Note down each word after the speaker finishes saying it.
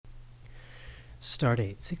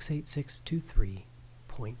Stardate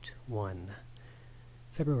 68623.1.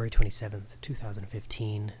 February 27th,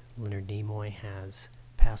 2015, Leonard Nimoy has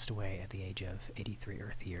passed away at the age of 83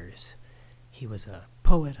 Earth years. He was a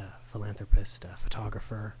poet, a philanthropist, a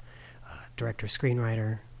photographer, a director,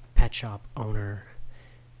 screenwriter, pet shop owner,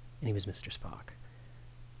 and he was Mr. Spock.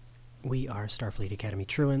 We are Starfleet Academy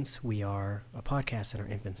truants. We are a podcast in our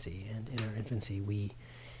infancy, and in our infancy we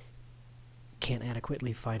can't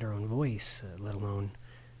adequately find our own voice, let alone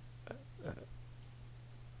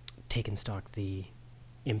take in stock the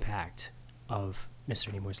impact of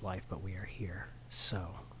Mr. Nimoy's life, but we are here. So,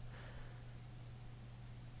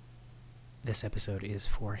 this episode is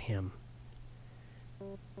for him.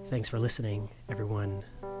 Thanks for listening, everyone.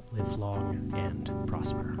 Live long and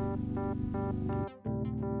prosper.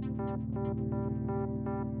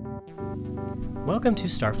 Welcome to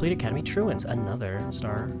Starfleet Academy Truants, another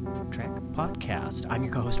Star Trek podcast. I'm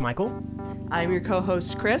your co-host, Michael. I'm your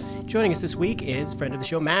co-host, Chris. Joining us this week is friend of the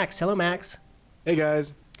show, Max. Hello, Max. Hey,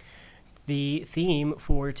 guys. The theme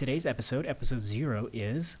for today's episode, episode 0,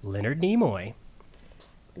 is Leonard Nimoy.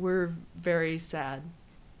 We're very sad.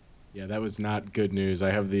 Yeah, that was not good news. I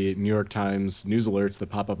have the New York Times news alerts that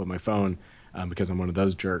pop up on my phone because I'm one of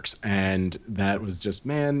those jerks. And that was just,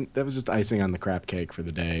 that was just icing on the crap cake for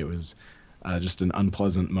the day. It was just an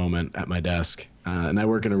unpleasant moment at my desk. And I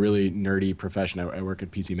work in a really nerdy profession. I work at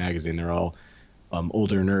PC Magazine. They're all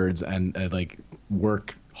older nerds. And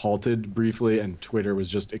work halted briefly, and Twitter was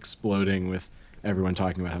just exploding with everyone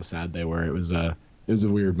talking about how sad they were. It was a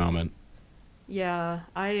weird moment. Yeah,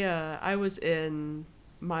 I was in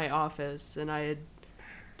my office, and I had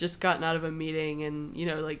just gotten out of a meeting and,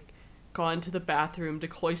 gone to the bathroom to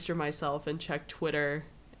cloister myself and check Twitter.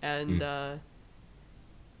 And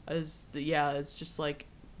it's just like,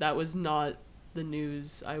 that was not the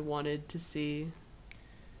news I wanted to see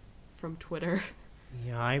from Twitter.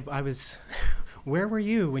 Yeah, I was... Where were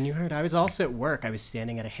you when you heard? I was also at work. I was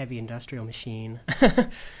standing at a heavy industrial machine.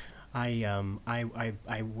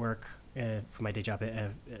 I work for my day job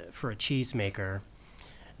for a cheese maker.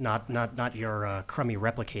 Not your crummy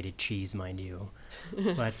replicated cheese, mind you.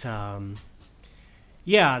 But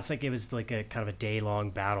yeah, it's like it was like a kind of a day-long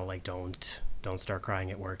battle. Like don't start crying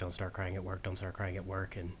at work. Don't start crying at work. Don't start crying at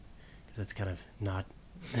work. And because it's kind of not.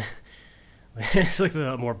 It's like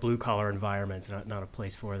the more blue-collar environment's not a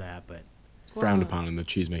place for that. But frowned upon in the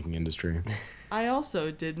cheese-making industry. I also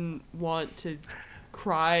didn't want to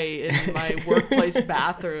cry in my workplace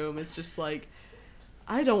bathroom. It's just like,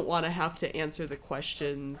 I don't want to have to answer the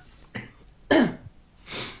questions.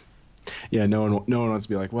 Yeah, no one wants to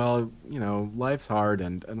be like, well, life's hard,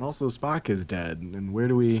 and also Spock is dead, and where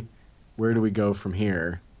do we go from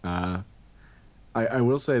here? I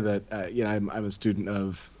will say that I'm a student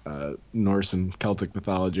of Norse and Celtic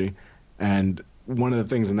mythology, and one of the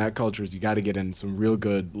things in that culture is you got to get in some real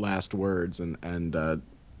good last words, and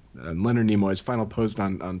Leonard Nimoy's final post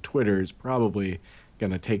on Twitter is probably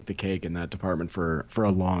going to take the cake in that department for a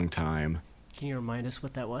long time. Can you remind us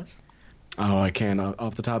what that was? Oh, I can.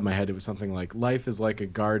 Off the top of my head, it was something like, life is like a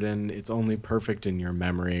garden, it's only perfect in your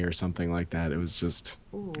memory, or something like that. It was just,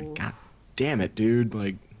 God damn it,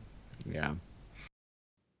 dude. Yeah.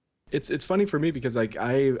 It's funny for me because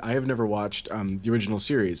I have never watched the original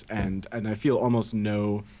series, and I feel almost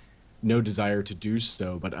no desire to do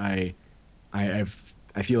so, but I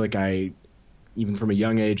feel like I, even from a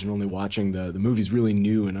young age and only watching the movies, really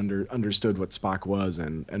knew and understood what Spock was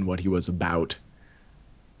and what he was about.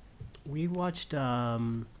 We watched the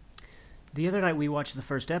other night. We watched the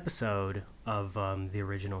first episode of the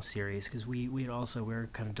original series because we were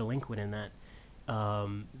kind of delinquent in that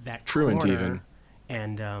truant corner. Even.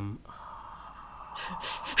 And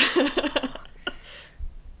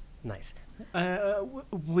nice.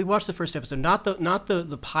 We watched the first episode, not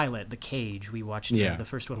the pilot, the Cage. We watched the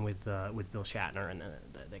first one with Bill Shatner, and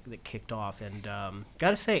that kicked off. And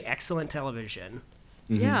gotta say, excellent television.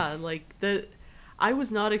 Mm-hmm. Yeah, I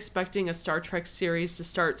was not expecting a Star Trek series to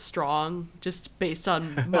start strong, just based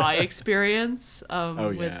on my experience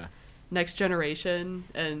with Next Generation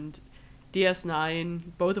and DS9,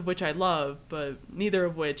 both of which I love, but neither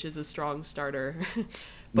of which is a strong starter.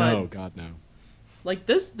 But, no, God, no.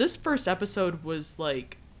 This first episode was,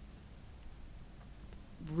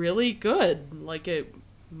 really good. It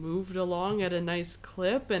moved along at a nice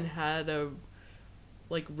clip and had a,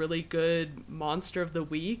 really good monster of the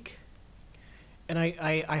week. And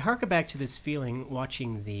I harken back to this feeling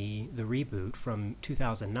watching the reboot from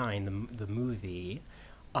 2009, the movie,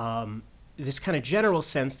 this kind of general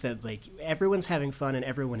sense that everyone's having fun and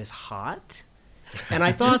everyone is hot. And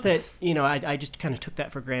I thought that, I just kind of took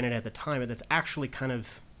that for granted at the time, but that's actually kind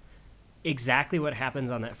of exactly what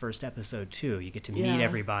happens on that first episode too. You get to meet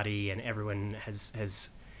everybody, and everyone has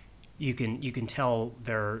you can tell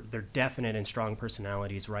their definite and strong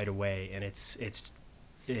personalities right away, and it's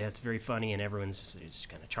very funny, and everyone's just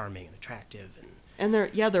kind of charming and attractive, and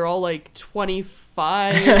they're all like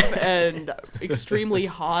 25 and extremely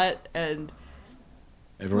hot, and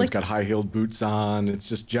everyone's got high-heeled boots on. It's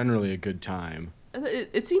just generally a good time.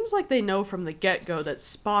 It seems like they know from the get-go that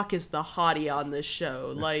Spock is the hottie on this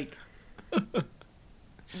show. Like,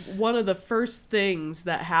 one of the first things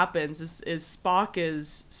that happens is Spock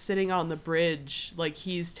is sitting on the bridge, like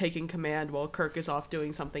he's taking command while Kirk is off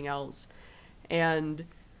doing something else. And,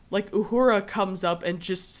 like, Uhura comes up and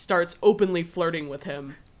just starts openly flirting with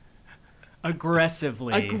him.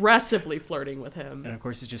 Aggressively flirting with him. And, of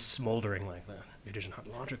course, it's just smoldering like that. It is not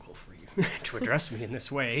logical for you to address me in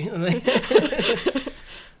this way.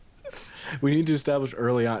 We need to establish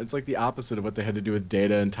early on. It's like the opposite of what they had to do with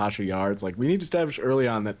Data and Tasha Yar. It's like, we need to establish early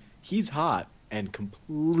on that he's hot and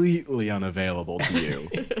completely unavailable to you,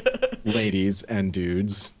 ladies and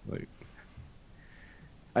dudes. Like,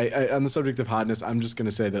 I on the subject of hotness, I'm just going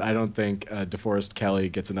to say that I don't think DeForest Kelley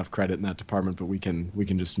gets enough credit in that department, but we can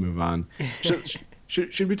just move on.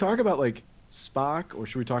 Should we talk about, like, Spock, or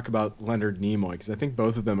should we talk about Leonard Nimoy? Because I think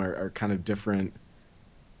both of them are kind of different.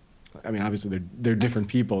 I mean, obviously they're different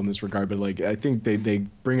people in this regard, but, like, I think they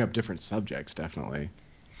bring up different subjects, definitely.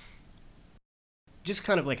 Just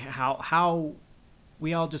kind of like how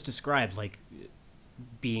we all just described, like,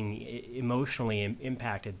 being emotionally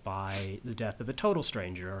impacted by the death of a total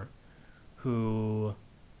stranger who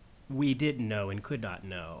we didn't know and could not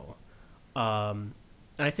know. And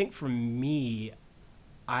I think for me,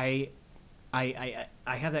 I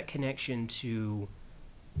have that connection to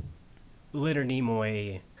Leonard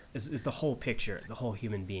Nimoy is the whole picture, the whole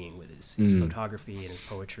human being, with his photography and his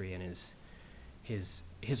poetry and his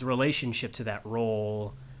relationship to that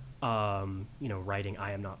role. Writing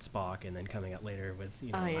 "I am not Spock" and then coming out later with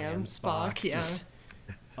I am Spock. Yeah.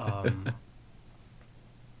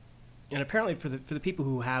 And apparently for the people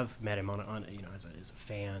who have met him on as a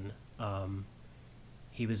fan,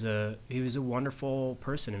 he was a wonderful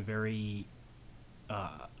person and very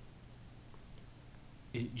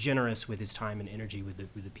generous with his time and energy with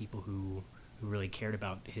the people who really cared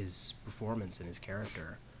about his performance and his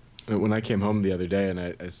character. When I came home the other day and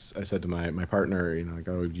I said to my partner, like,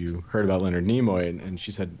 oh, you heard about Leonard Nimoy? And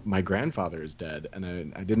she said, my grandfather is dead.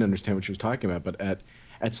 And I didn't understand what she was talking about. But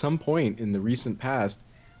at some point in the recent past,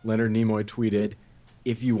 Leonard Nimoy tweeted,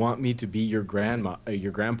 if you want me to be your grandpa,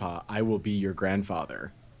 I will be your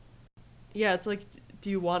grandfather. Yeah, it's like,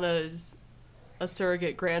 do you want a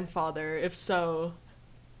surrogate grandfather? If so,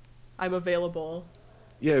 I'm available.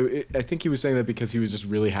 Yeah, I think he was saying that because he was just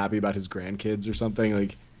really happy about his grandkids or something.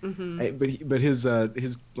 Like, but his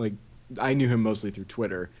like, I knew him mostly through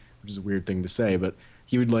Twitter, which is a weird thing to say, but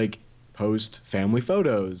he would, like, post family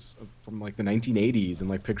photos from, like, the 1980s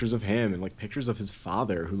and, like, pictures of him and, like, pictures of his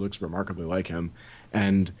father, who looks remarkably like him,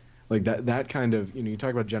 and, like, that kind of, you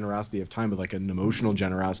talk about generosity of time, but, like, an emotional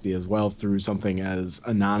generosity as well through something as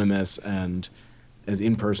anonymous and as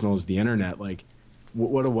impersonal as the internet. Like,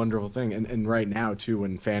 what a wonderful thing. And right now, too,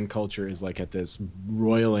 when fan culture is, like, at this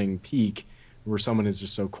roiling peak where someone is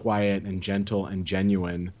just so quiet and gentle and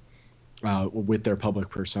genuine with their public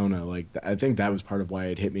persona, like, I think that was part of why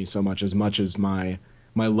it hit me so much as my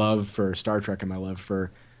love for Star Trek and my love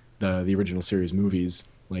for the original series movies.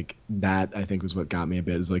 Like, that, I think, was what got me a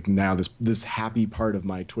bit. Is like, now this happy part of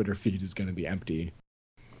my Twitter feed is going to be empty.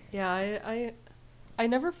 Yeah, I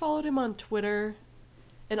never followed him on Twitter.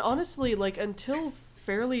 And honestly, like, until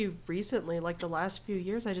fairly recently, like the last few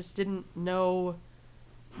years, I just didn't know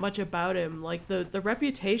much about him. Like, the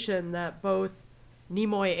reputation that both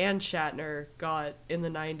Nimoy and Shatner got in the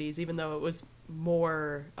 90s, even though it was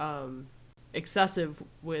more excessive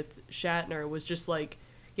with Shatner, was just like,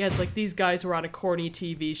 yeah, it's like these guys were on a corny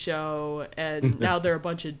TV show, and now they're a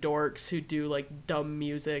bunch of dorks who do, like, dumb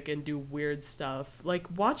music and do weird stuff. Like,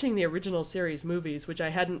 watching the original series movies, which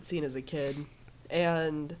I hadn't seen as a kid,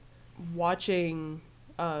 and watching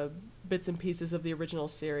bits and pieces of the original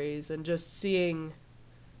series and just seeing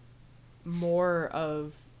more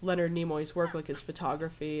of Leonard Nimoy's work, like his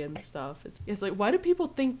photography and stuff. It's like, why do people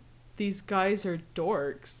think these guys are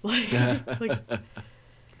dorks? Like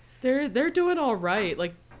they're doing all right.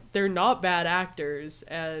 Like, they're not bad actors,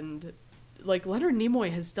 and, like, Leonard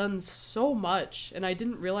Nimoy has done so much, and I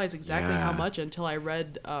didn't realize exactly how much until I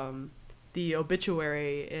read the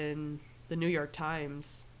obituary in the New York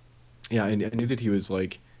Times. Yeah, I knew that he was,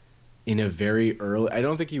 like, in a very early... I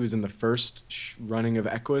don't think he was in the first running of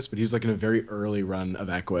Equus, but he was, like, in a very early run of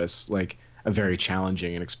Equus. Like, a very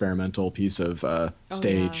challenging and experimental piece of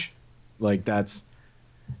stage. Like that's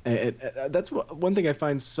one thing I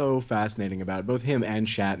find so fascinating about both him and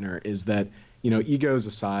Shatner is that, egos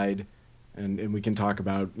aside, and we can talk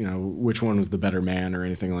about, which one was the better man or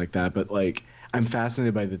anything like that, but like I'm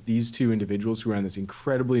fascinated by that these two individuals who are on this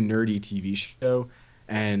incredibly nerdy TV show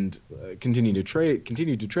and continue to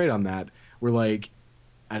trade on that were like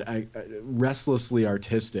restlessly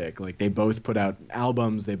artistic. Like they both put out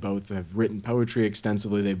albums, they both have written poetry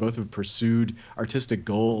extensively, they both have pursued artistic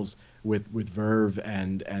goals with verve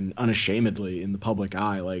and unashamedly in the public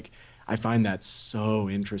eye. Like I find that so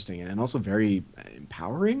interesting and also very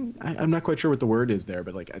empowering. I'm not quite sure what the word is there,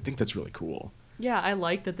 but like I think that's really cool. Yeah, I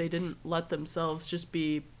like that they didn't let themselves just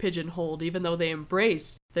be pigeonholed, even though they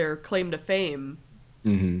embraced their claim to fame.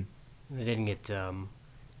 Mm-hmm. They didn't get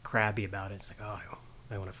crabby about it. It's like, oh,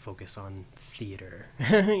 I want to focus on theater.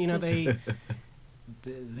 They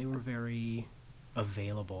were very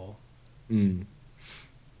available. Mm.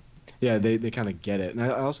 Yeah, they kind of get it. And I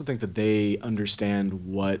also think that they understand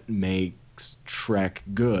what makes Trek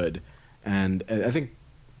good. And I think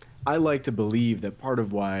I like to believe that part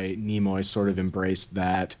of why Nimoy sort of embraced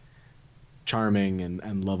that charming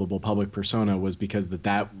and lovable public persona was because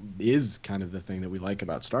that is kind of the thing that we like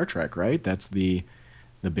about Star Trek, right? That's the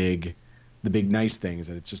big nice thing, is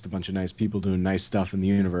that it's just a bunch of nice people doing nice stuff in the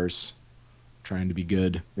universe, trying to be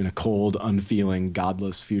good in a cold, unfeeling,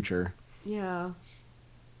 godless future. Yeah.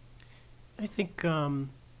 I think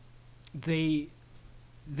they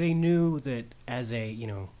knew that as a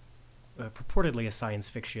purportedly a science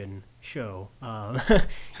fiction show,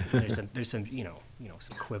 there's some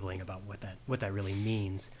some quibbling about what that really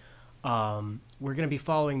means. We're going to be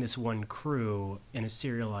following this one crew in a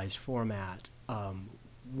serialized format.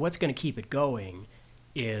 What's going to keep it going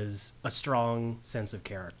is a strong sense of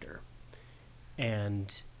character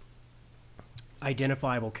and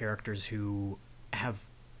identifiable characters who have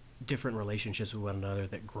different relationships with one another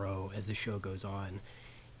that grow as the show goes on,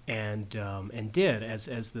 and did as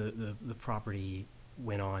the property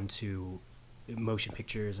went on to motion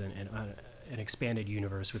pictures and an expanded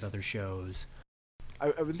universe with other shows.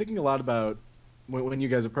 I've been thinking a lot about when you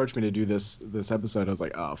guys approached me to do this episode. I was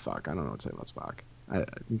like, oh fuck, I don't know what to say about Spock. I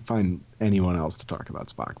find anyone else to talk about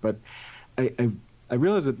Spock, but I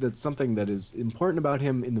realize that that's something that is important about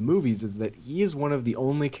him in the movies, is that he is one of the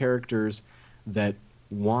only characters that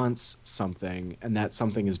wants something, and that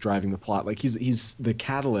something is driving the plot. Like he's the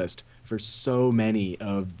catalyst for so many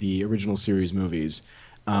of the original series movies,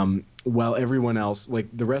 while everyone else, like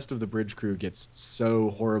the rest of the bridge crew, gets so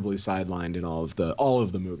horribly sidelined in all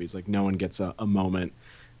of the movies. Like no one gets a moment,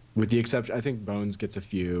 with the exception, I think Bones gets a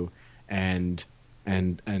few, and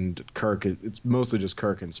Kirk, it's mostly just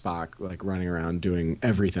Kirk and Spock like running around doing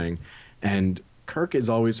everything, and Kirk is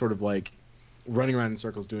always sort of like running around in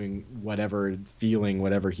circles doing whatever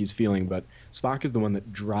he's feeling, but Spock is the one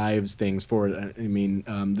that drives things forward. I mean,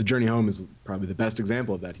 The Journey Home is probably the best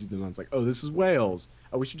example of that. He's the one that's like, oh, this is whales,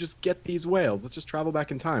 oh, we should just get these whales, let's just travel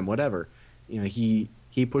back in time, whatever. He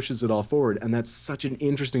pushes it all forward, and that's such an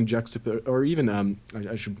interesting juxtaposition. Or even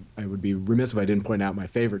I would be remiss if I didn't point out my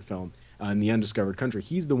favorite film, in The Undiscovered Country.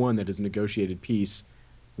 He's the one that has negotiated peace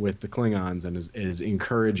with the Klingons and is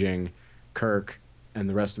encouraging Kirk and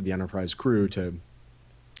the rest of the Enterprise crew to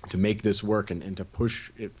make this work and to push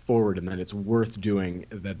it forward, and that it's worth doing,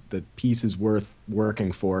 that the peace is worth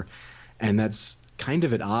working for. And that's kind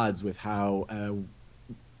of at odds with how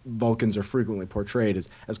Vulcans are frequently portrayed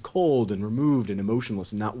as cold and removed and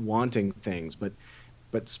emotionless and not wanting things, but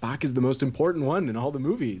Spock is the most important one in all the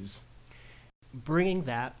movies. Bringing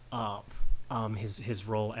that up, his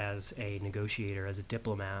role as a negotiator, as a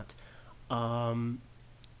diplomat,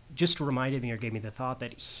 just reminded me or gave me the thought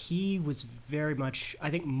that he was very much, I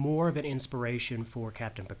think, more of an inspiration for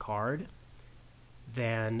Captain Picard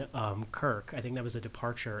than Kirk. I think that was a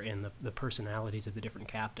departure in the personalities of the different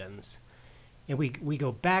captains. And we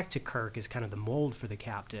go back to Kirk as kind of the mold for the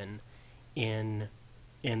captain in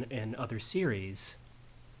other series.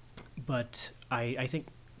 But I think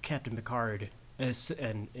Captain Picard is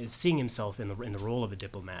seeing himself in the role of a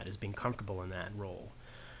diplomat, as being comfortable in that role,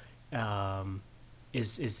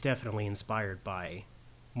 is definitely inspired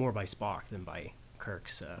more by Spock than by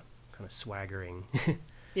Kirk's kind of swaggering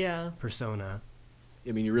persona.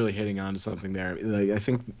 I mean, you're really hitting on to something there. Like, I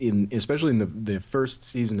think especially in the first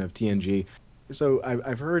season of TNG. So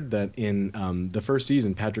I've heard that in the first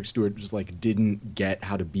season, Patrick Stewart just like didn't get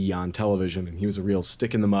how to be on television, and he was a real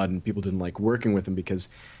stick in the mud, and people didn't like working with him because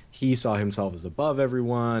he saw himself as above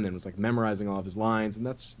everyone and was like memorizing all of his lines, and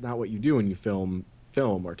that's not what you do when you film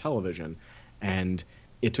or television. And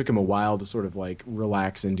it took him a while to sort of like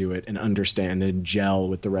relax into it and understand and gel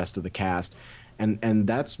with the rest of the cast. And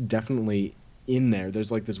that's definitely in there.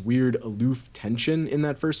 There's like this weird aloof tension in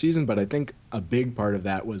that first season, but I think a big part of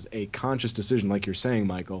that was a conscious decision, like you're saying,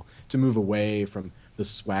 Michael, to move away from the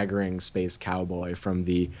swaggering space cowboy, from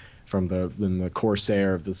the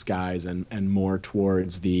corsair of the skies, and more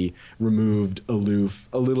towards the removed, aloof,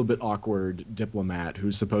 a little bit awkward diplomat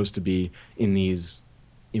who's supposed to be in these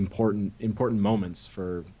important moments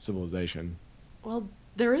for civilization. Well,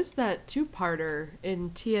 there is that two-parter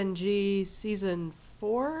in TNG season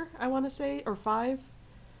 4, I want to say, or 5,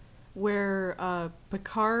 where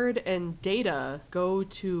Picard and Data go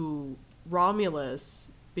to Romulus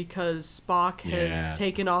because Spock has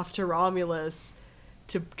taken off to Romulus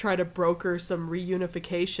to try to broker some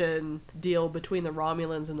reunification deal between the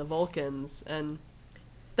Romulans and the Vulcans. And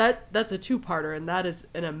that's a two-parter, and that is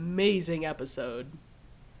an amazing episode.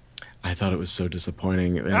 I thought it was so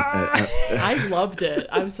disappointing. I loved it.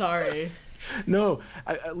 I'm sorry. No,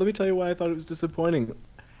 let me tell you why I thought it was disappointing.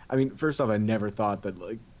 I mean, first off, I never thought that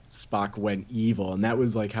like Spock went evil, and that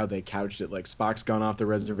was like how they couched it. Like, Spock's gone off the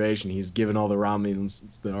reservation. He's given all the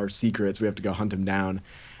Romulans our secrets. We have to go hunt him down.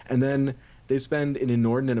 And then they spend an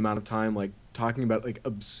inordinate amount of time like talking about like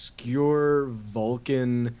obscure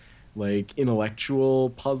Vulcan like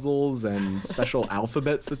intellectual puzzles and special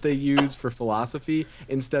alphabets that they use for philosophy,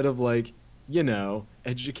 instead of like,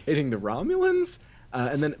 educating the Romulans.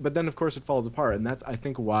 But then of course it falls apart, and that's, I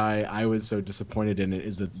think, why I was so disappointed in it,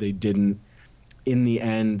 is that they didn't, in the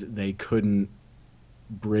end, they couldn't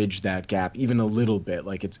bridge that gap even a little bit.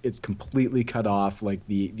 Like, it's completely cut off. Like,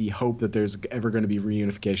 the hope that there's ever going to be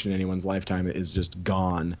reunification in anyone's lifetime is just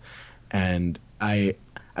gone. And I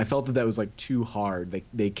felt that was like too hard.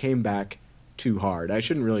 They came back too hard. I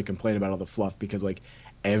shouldn't really complain about all the fluff, because like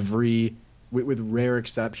with rare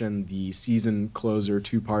exception, the season closer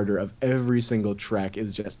two-parter of every single Trek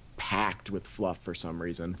is just packed with fluff for some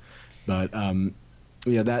reason. But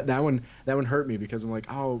yeah, that one hurt me, because I'm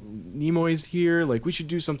like, oh, Nimoy's here. Like, we should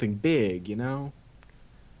do something big,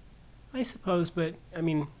 I suppose, but I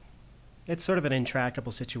mean, it's sort of an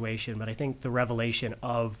intractable situation. But I think the revelation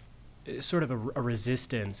of sort of a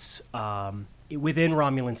resistance within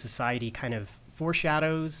Romulan society kind of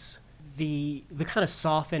foreshadows the kind of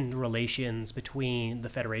softened relations between the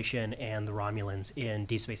Federation and the Romulans in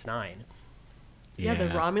Deep Space Nine. Yeah, the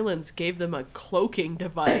Romulans gave them a cloaking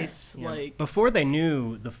device. Yeah. Like, before they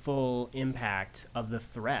knew the full impact of the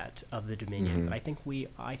threat of the Dominion. Mm-hmm. But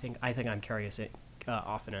I think I'm curious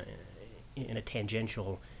off in a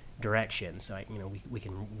tangential direction, so we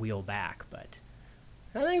can wheel back, but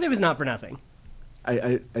I think it was not for nothing.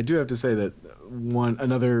 I do have to say that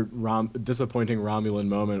another disappointing Romulan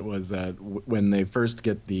moment was that when they first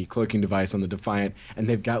get the cloaking device on the Defiant, and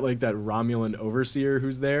they've got like that Romulan overseer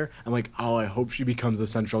who's there. I'm like, oh, I hope she becomes a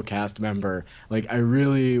central cast member. Like, I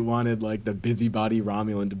really wanted like the busybody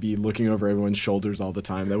Romulan to be looking over everyone's shoulders all the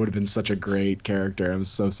time. That would have been such a great character. I'm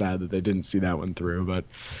so sad that they didn't see that one through. But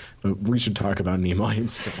we should talk about Nimoy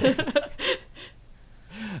instead.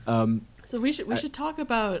 So we should talk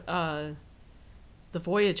about the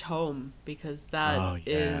voyage home, because that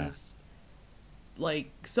is, like,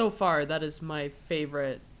 so far that is my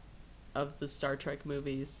favorite of the Star Trek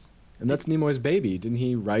movies. And that's Nimoy's baby. Didn't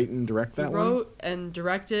he write and direct that one? He wrote and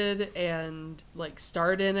directed and like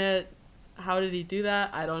starred in it. How did he do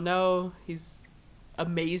that? I don't know. He's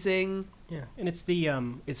amazing. Yeah, and it's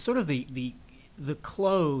it's sort of the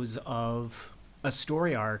close of a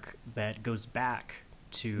story arc that goes back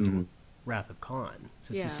to Wrath of Khan.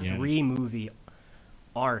 So it's this 3-movie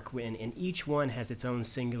arc, and each one has its own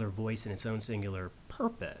singular voice and its own singular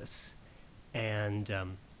purpose. And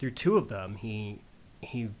through 2 of them, he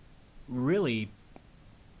really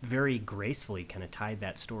very gracefully kind of tied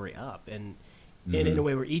that story up, and in a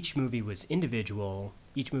way where each movie was individual,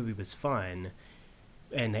 each movie was fun,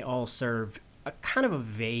 and they all served a kind of a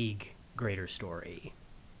vague greater story.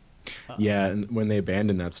 Yeah, and when they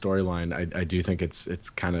abandoned that storyline, I do think it's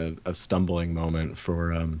kind of a stumbling moment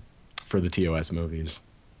for the TOS movies.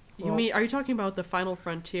 Are you talking about The Final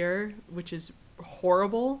Frontier, which is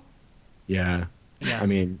horrible? Yeah. I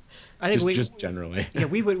mean, I think just generally. Yeah,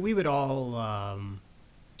 we would all. I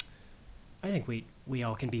think we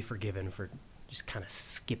all can be forgiven for just kind of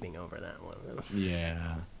skipping over that one.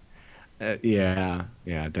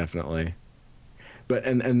 Yeah, definitely. But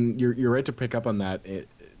and you're right to pick up on that.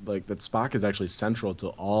 Like, that Spock is actually central to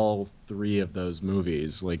all 3 of those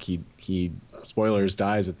movies. Like, he spoilers,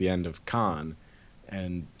 dies at the end of Khan,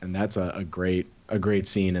 and that's a great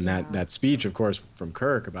scene. And that speech, of course, from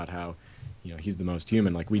Kirk about how he's the most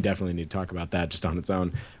human. Like, we definitely need to talk about that just on its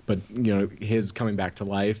own. But his coming back to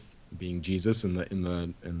life, being Jesus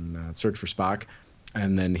in Search for Spock,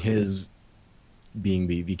 and then his being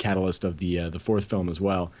the catalyst of the fourth film as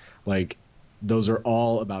well. Like, those are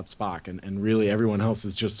all about Spock, and really everyone else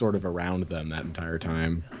is just sort of around them that entire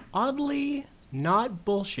time. Oddly, not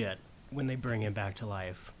bullshit when they bring him back to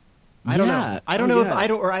life. I don't know. I don't know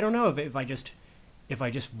if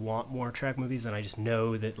I just want more Trek movies, and I just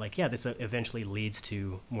know that, like, yeah, this eventually leads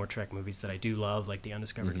to more Trek movies that I do love, like The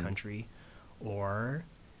Undiscovered Country, or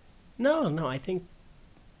no, I think,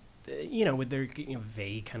 with their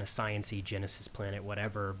vague kind of science-y Genesis Planet,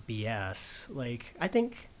 whatever BS, like, I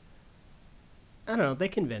don't know, they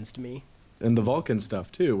convinced me. And the Vulcan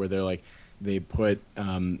stuff too, where they're like, they put he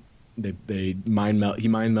mind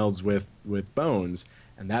melds with Bones,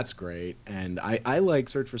 and that's great. And I like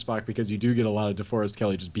Search for Spock because you do get a lot of DeForest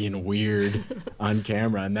Kelley just being weird on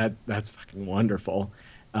camera, and that's fucking wonderful.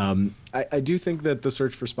 I do think that the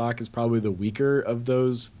Search for Spock is probably the weaker of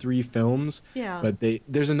those three films. Yeah. But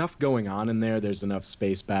there's enough going on in there. There's enough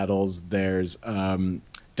space battles. There's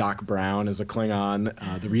Doc Brown as a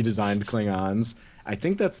Klingon, the redesigned Klingons. I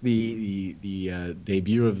think that's the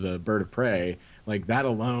debut of the Bird of Prey. Like, that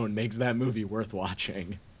alone makes that movie worth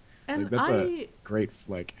watching. And like, that's a great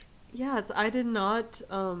flick. Yeah, I did not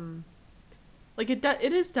like it.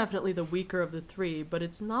 It is definitely the weaker of the three, but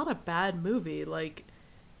it's not a bad movie. Like,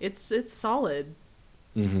 it's solid.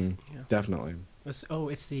 Mm-hmm. Yeah. Definitely. It's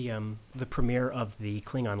the premiere of the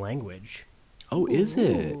Klingon language. Oh, is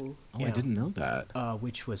it? Oh, yeah. I didn't know that.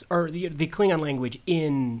 Which was, or the Klingon language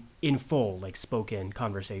in full, like, spoken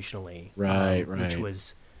conversationally. Right. Which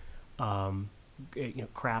was,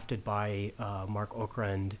 crafted by Mark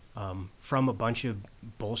Okrand from a bunch of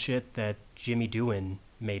bullshit that Jimmy Doohan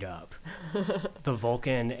made up. The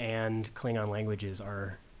Vulcan and Klingon languages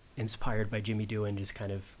are inspired by Jimmy Doohan just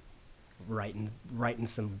kind of writing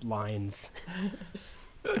some lines.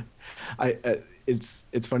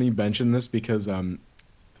 It's funny you mention this because I'm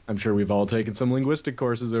sure we've all taken some linguistic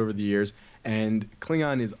courses over the years, and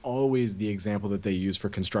Klingon is always the example that they use for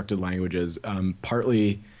constructed languages,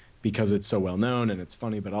 partly because it's so well known and it's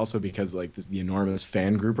funny, but also because, like, the enormous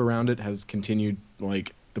fan group around it has continued,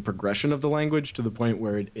 like, the progression of the language to the point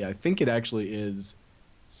where I think it actually is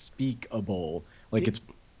speakable. Like,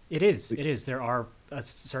 it is. There are a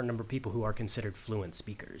certain number of people who are considered fluent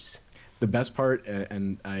speakers. The best part,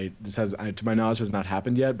 and this has, to my knowledge, has not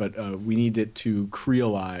happened yet, but we need it to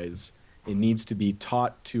creolize. It needs to be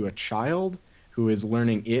taught to a child who is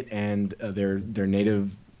learning it and their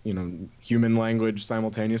native, human language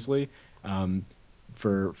simultaneously,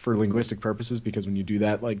 for linguistic purposes. Because when you do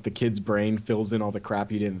that, like, the kid's brain fills in all the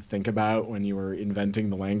crap you didn't think about when you were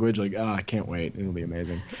inventing the language. Like, I can't wait. It'll be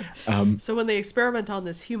amazing. So when they experiment on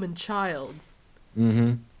this human child.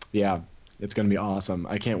 Mm-hmm. Yeah. It's going to be awesome.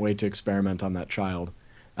 I can't wait to experiment on that child.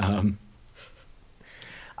 I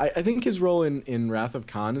think his role in Wrath of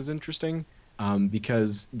Khan is interesting,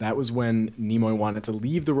 because that was when Nimoy wanted to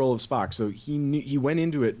leave the role of Spock. So he went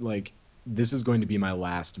into it like, this is going to be my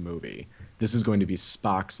last movie. This is going to be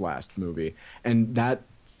Spock's last movie. And that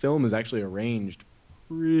film is actually arranged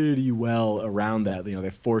pretty well around that. They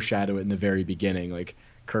foreshadow it in the very beginning. Like,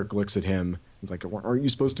 Kirk looks at him. He's like, aren't you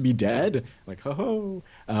supposed to be dead? Like, ho-ho.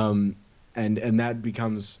 And that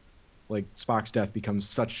becomes, like, Spock's death becomes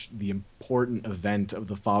such the important event of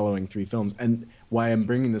the following three films. And why I'm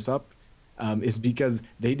bringing this up is because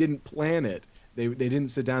they didn't plan it. They didn't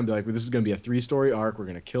sit down and be like, well, this is going to be a 3-story arc. We're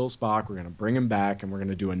going to kill Spock. We're going to bring him back, and we're going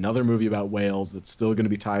to do another movie about whales that's still going to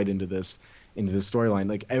be tied into this storyline.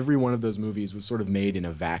 Like, every one of those movies was sort of made in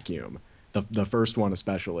a vacuum. The first one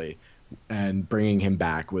especially, and bringing him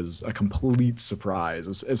back was a complete surprise,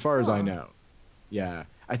 as far as I know. Yeah.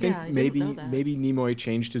 I think maybe Nimoy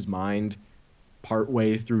changed his mind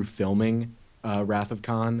partway through filming Wrath of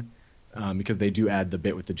Khan, because they do add the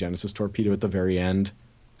bit with the Genesis torpedo at the very end.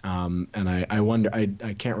 And I wonder,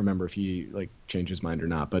 I can't remember if he, like, changed his mind or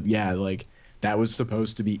not, but yeah, like, that was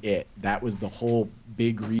supposed to be it. That was the whole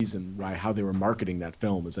big reason how they were marketing that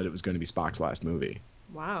film, is that it was going to be Spock's last movie.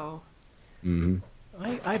 Wow. Mm-hmm.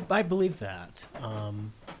 I believe that.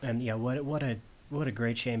 And yeah, what a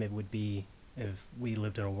great shame it would be if we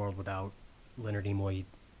lived in a world without Leonard Nimoy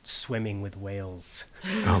swimming with whales.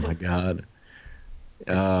 Oh my God.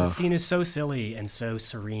 The scene is so silly and so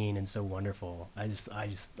serene and so wonderful. I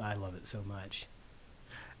love it so much.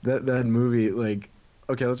 That movie, like,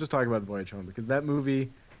 okay, let's just talk about The Voyage Home, because that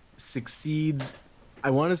movie succeeds. I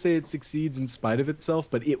want to say it succeeds in spite of itself,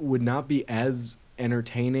 but it would not be as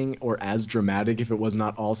entertaining or as dramatic if it was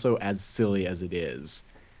not also as silly as it is.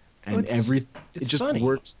 and it just funny.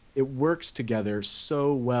 Works together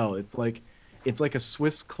so well. It's like a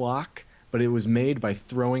Swiss clock, but it was made by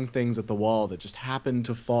throwing things at the wall that just happened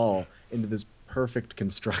to fall into this perfect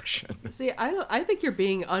construction. See, I think you're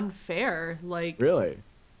being unfair. Like, really?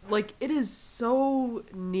 Like, it is so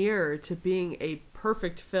near to being a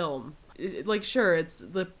perfect film. Like, sure, it's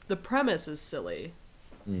the premise is silly.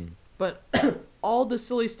 But all the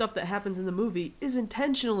silly stuff that happens in the movie is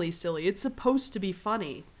intentionally silly. It's supposed to be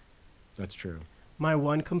funny. That's true. My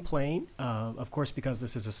one complaint, of course, because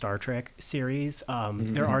this is a Star Trek series,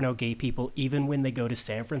 there are no gay people even when they go to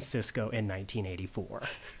San Francisco in 1984.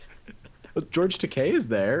 Well, George Takei is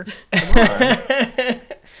there. Come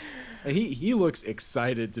on. He looks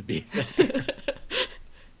excited to be there.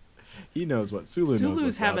 He knows what Sulu knows.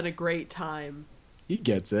 Sulu's having a great time. He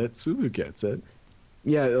gets it. Sulu gets it.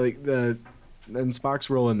 Yeah, like and Spock's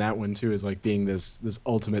role in that one too is like being this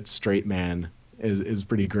ultimate straight man is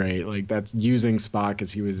pretty great. Like, that's using Spock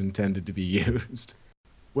as he was intended to be used.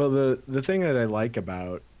 Well, the thing that I like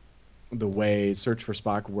about the way Search for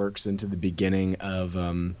Spock works into the beginning of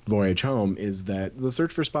Voyage Home is that the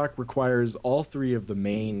Search for Spock requires all three of the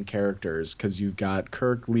main characters, because you've got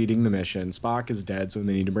Kirk leading the mission, Spock is dead, so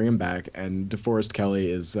they need to bring him back, and DeForest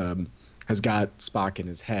Kelley has got Spock in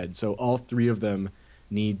his head. So all three of them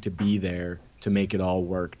need to be there to make it all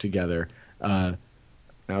work together.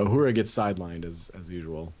 Now Uhura gets sidelined as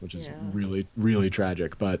usual, which is really, really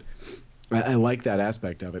tragic, but I like that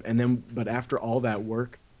aspect of it. And then, but after all that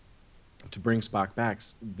work to bring Spock back,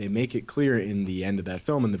 they make it clear in the end of that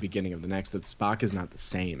film and the beginning of the next that Spock is not the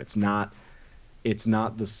same. It's not the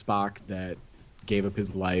Spock that gave up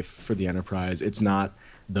his life for the Enterprise. It's not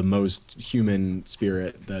the most human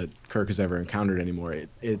spirit that Kirk has ever encountered anymore.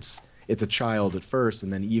 It's a child at first,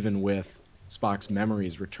 and then even with Spock's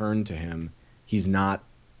memories returned to him, he's not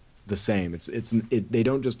the same. They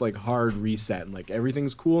don't just like hard reset and like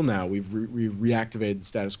everything's cool now. We've reactivated the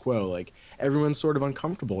status quo. Like, everyone's sort of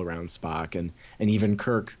uncomfortable around Spock, and even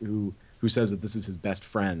Kirk, who says that this is his best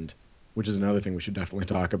friend, which is another thing we should definitely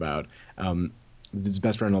talk about. His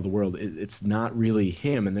best friend in all the world. It's not really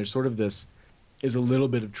him, and there's sort of this is a little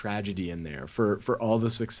bit of tragedy in there for all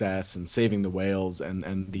the success and saving the whales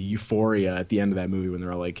and the euphoria at the end of that movie when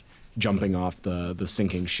they're all like jumping off the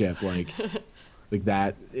sinking ship, like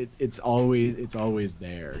that. It's always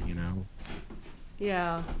there, you know.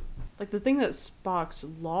 Yeah, like the thing that Spock's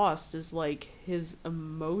lost is like his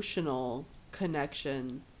emotional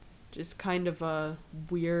connection. Just kind of a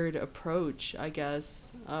weird approach, I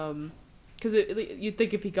guess. Because you'd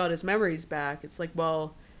think if he got his memories back, it's like,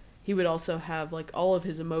 well, he would also have like all of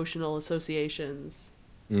his emotional associations.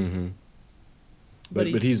 Mm-hmm. But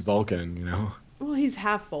he's Vulcan, you know. Well, he's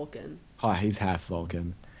half Vulcan. He's half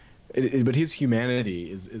Vulcan. But his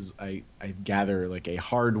humanity is I gather like a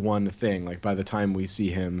hard-won thing. Like, by the time we see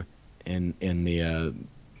him in the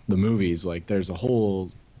movies, like there's a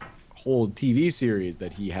whole TV series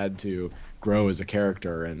that he had to grow as a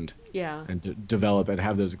character and develop and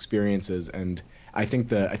have those experiences. And I think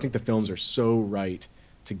the films are so right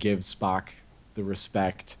to give Spock the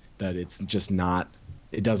respect that it's just not.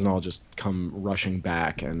 It doesn't all just come rushing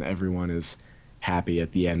back and everyone is happy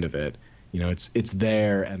at the end of it. You know, it's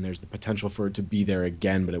there, and there's the potential for it to be there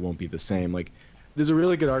again, but it won't be the same. Like, there's a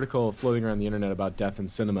really good article floating around the internet about death in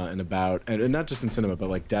cinema and not just in cinema, but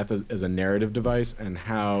like death as a narrative device and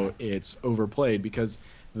how it's overplayed, because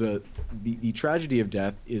the tragedy of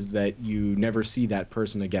death is that you never see that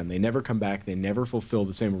person again. They never come back. They never fulfill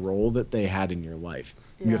the same role that they had in your life.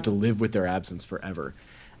 Yeah. You have to live with their absence forever.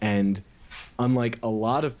 And unlike a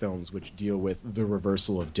lot of films which deal with the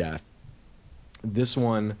reversal of death, this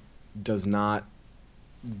one does not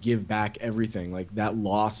give back everything. Like, that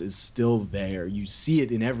loss is still there. You see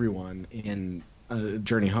it in everyone in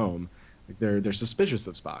Journey Home. Like, they're suspicious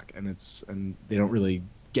of Spock, and they don't really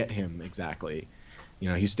get him exactly. You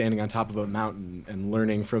know, he's standing on top of a mountain and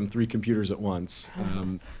learning from 3 computers at once.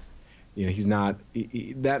 You know, he's not.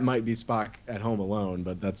 That might be Spock at home alone,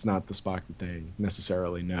 but that's not the Spock that they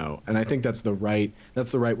necessarily know. And I think that's the right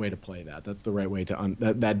way to play that. That's the right way to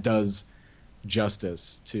that does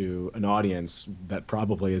justice to an audience that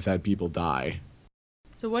probably has had people die.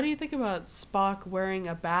 So what do you think about Spock wearing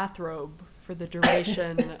a bathrobe for the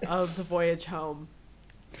duration of the voyage home?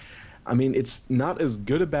 I mean, it's not as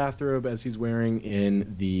good a bathrobe as he's wearing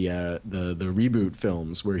in the reboot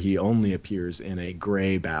films, where he only appears in a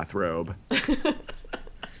gray bathrobe. You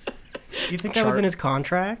think that was in his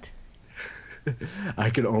contract?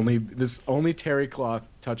 Only terry cloth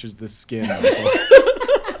touches the skin.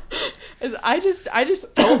 I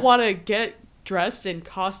just don't want to get dressed in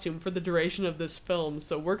costume for the duration of this film,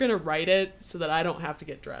 so we're gonna write it so that I don't have to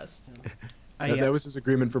get dressed. That was his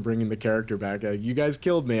agreement for bringing the character back. You guys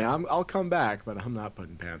killed me. I'll come back, but I'm not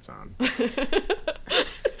putting pants on.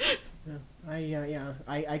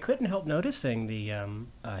 I couldn't help noticing the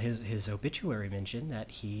his obituary mentioned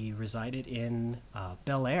that he resided in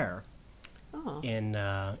Bel Air, in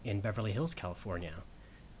Beverly Hills, California,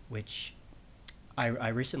 which I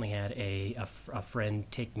recently had a friend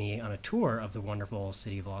take me on a tour of the wonderful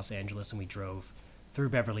city of Los Angeles, and we drove through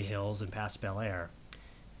Beverly Hills and past Bel Air,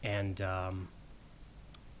 and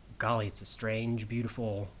golly, it's a strange,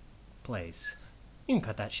 beautiful place. You can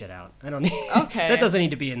cut that shit out. I don't need. Okay. That doesn't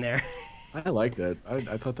need to be in there. I liked it.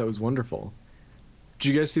 I thought that was wonderful.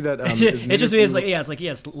 Did you guys see that? It just means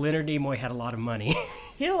yes, Leonard Nimoy had a lot of money.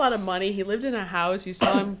 He had a lot of money. He lived in a house. You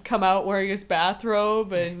saw him come out wearing his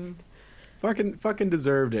bathrobe and fucking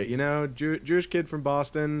deserved it. You know, Jewish kid from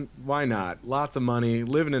Boston. Why not? Lots of money,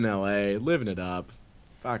 living in L.A., living it up.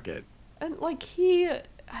 Fuck it. And like he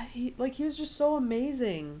was just so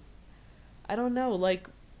amazing. I don't know, like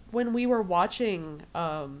when we were watching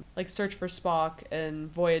like Search for Spock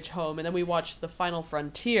and Voyage Home, and then we watched The Final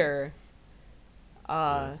Frontier.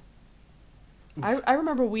 I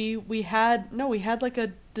remember we had like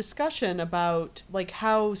a discussion about like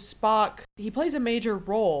how Spock, he plays a major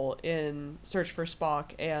role in Search for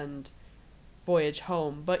Spock and Voyage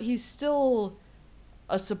Home, but he's still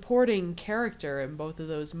a supporting character in both of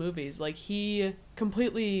those movies. Like he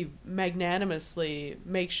completely magnanimously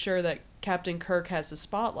makes sure that Captain Kirk has the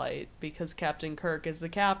spotlight because Captain Kirk is the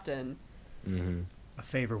captain. Mm-hmm. A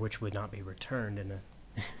favor which would not be returned in a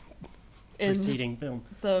preceding film.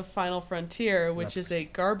 The Final Frontier, which is a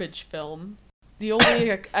garbage film. The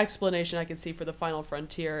only explanation I can see for The Final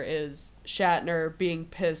Frontier is Shatner being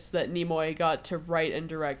pissed that Nimoy got to write and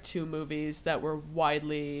direct two movies that were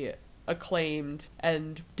widely acclaimed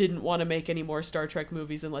and didn't want to make any more Star Trek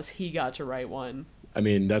movies unless he got to write one. I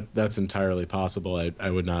mean, that's entirely possible. I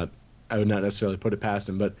would not necessarily put it past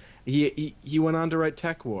him, but he went on to write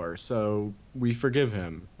Tech War, so we forgive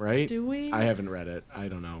him, right? Do we? I haven't read it. I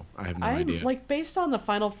don't know. I have no idea. Like, based on The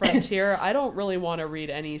Final Frontier, I don't really want to read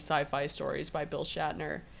any sci-fi stories by Bill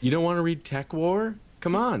Shatner. You don't want to read Tech War?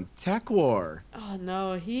 Come on, Tech War. Oh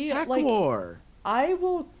no, Tech War. I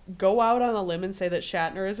will go out on a limb and say that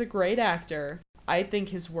Shatner is a great actor. I think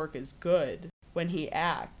his work is good when he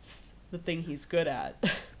acts. The thing he's good at.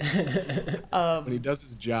 When he does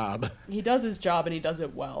his job. He does his job and he does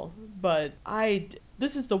it well. But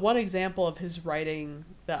this is the one example of his writing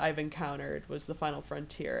that I've encountered was The Final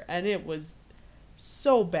Frontier. And it was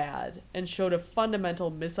so bad and showed a fundamental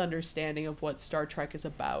misunderstanding of what Star Trek is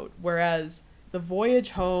about. Whereas The Voyage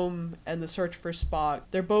Home and The Search for Spock,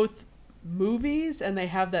 they're both movies and they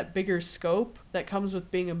have that bigger scope that comes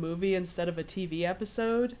with being a movie instead of a TV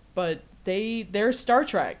episode. But they're Star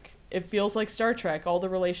Trek. It feels like Star Trek. All the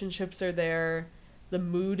relationships are there. The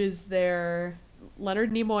mood is there.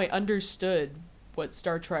 Leonard Nimoy understood what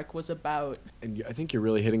Star Trek was about. And I think you're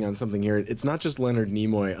really hitting on something here. It's not just Leonard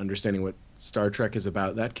Nimoy understanding what Star Trek is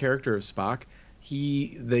about. That character of Spock,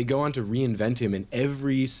 they go on to reinvent him in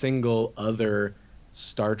every single other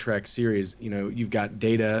Star Trek series. You know, you've got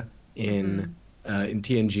Data in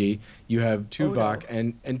TNG. You have Tuvok,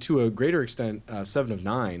 and to a greater extent, Seven of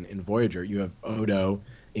Nine in Voyager. You have Odo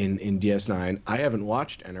in DS9. I haven't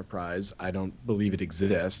watched Enterprise. I don't believe it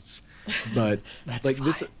exists. But like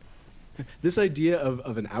fine. This idea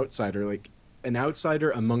of an outsider, like an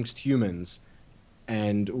outsider amongst humans,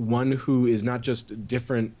 and one who is not just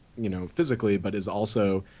different, you know, physically, but is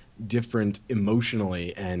also different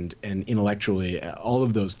emotionally and intellectually, all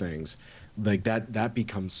of those things. Like that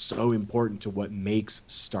becomes so important to what makes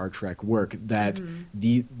Star Trek work, that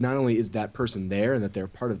not only is that person there and that they're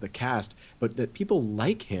part of the cast, but that people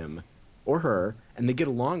like him or her and they get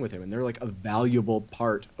along with him and they're like a valuable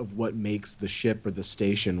part of what makes the ship or the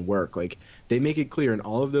station work. Like they make it clear in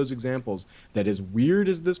all of those examples that as weird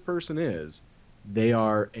as this person is, they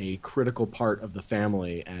are a critical part of the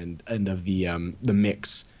family and of the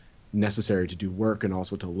mix necessary to do work and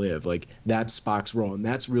also to live. Like that's Spock's role, and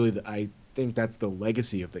that's really I think that's the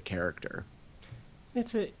legacy of the character.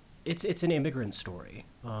 It's an immigrant story.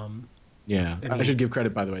 Yeah, I should give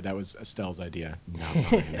credit, by the way. That was Estelle's idea.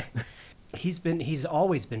 No, He's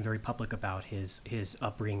always been very public about his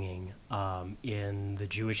upbringing in the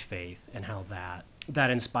Jewish faith and how that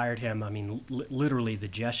inspired him. I mean, literally the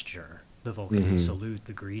gesture, the Vulcan salute,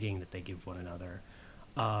 the greeting that they give one another,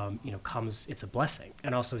 it's a blessing.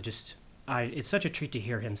 And also it's such a treat to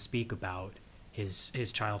hear him speak about his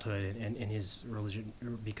childhood and his religion,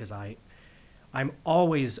 because I'm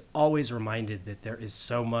always reminded that there is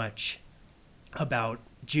so much about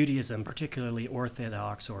Judaism, particularly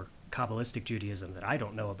Orthodox or Kabbalistic Judaism, that I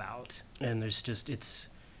don't know about. And there's just it's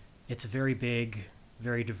a very big,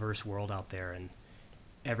 very diverse world out there, and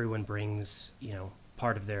everyone brings,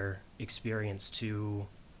 part of their experience to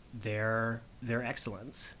their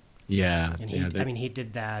excellence. Yeah. And he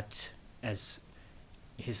did that as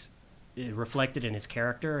his reflected in his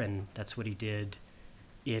character, and that's what he did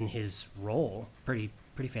in his role. Pretty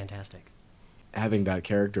fantastic. Having that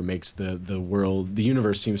character makes the world, the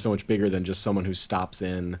universe, seem so much bigger than just someone who stops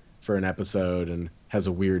in for an episode and has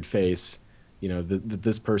a weird face. That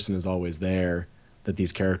this person is always there, that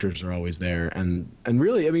these characters are always there, and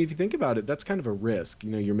really, I mean, if you think about it, that's kind of a risk.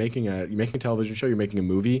 You're making a television show, you're making a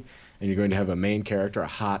movie, and you're going to have a main character, a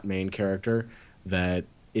hot main character that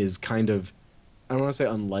is kind of, I don't want to say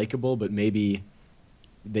unlikable, but maybe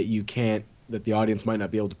that the audience might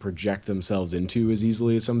not be able to project themselves into as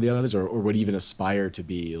easily as some of the others, or would even aspire to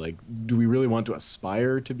be. Like, do we really want to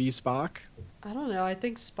aspire to be Spock? I don't know. I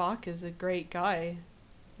think Spock is a great guy.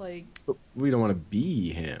 But we don't want to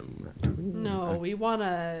be him. No, we want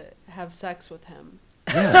to have sex with him.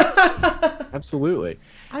 Yeah, absolutely.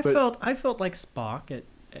 I felt like Spock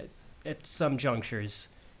at some junctures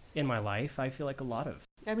in my life. I feel like a lot of.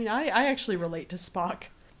 I mean, I actually relate to Spock.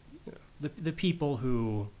 The people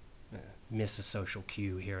who miss a social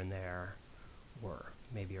cue here and there, or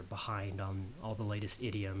maybe are behind on all the latest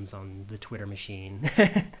idioms on the Twitter machine.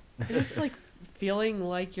 Just like feeling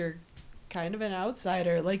like you're kind of an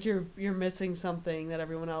outsider, like you're missing something that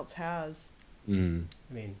everyone else has. I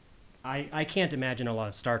mean, I can't imagine a lot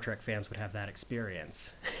of Star Trek fans would have that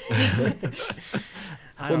experience.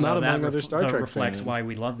 Well, not among other Star Trek reflects fans. Why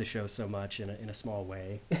we love the show so much in a small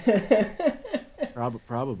way.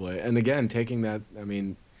 Probably. And again, taking that, I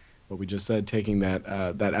mean, what we just said, taking that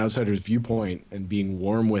that outsider's viewpoint and being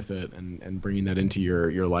warm with it, and bringing that into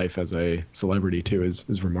your life as a celebrity too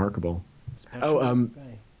is remarkable.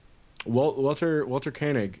 Walter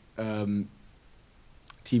Koenig,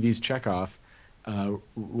 TV's Chekhov,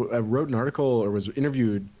 wrote an article, or was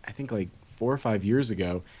interviewed, I think like 4 or 5 years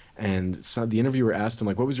ago, and so the interviewer asked him,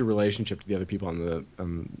 like, what was your relationship to the other people on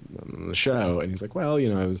the show? And he's like, well,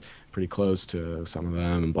 I was pretty close to some of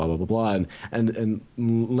them, and blah blah blah blah. And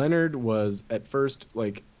Leonard was at first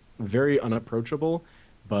like very unapproachable,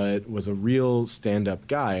 but was a real stand-up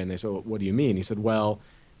guy. And they said, what do you mean? He said, well,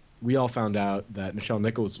 we all found out that Nichelle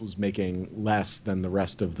Nichols was making less than the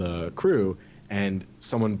rest of the crew, and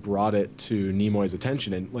someone brought it to Nimoy's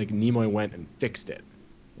attention, and like Nimoy went and fixed it.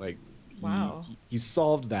 Like, wow, he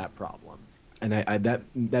solved that problem, and I that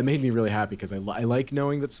made me really happy, because I like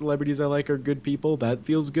knowing that celebrities I like are good people. That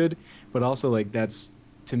feels good, but also like that's,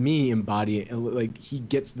 to me, embodying, like, he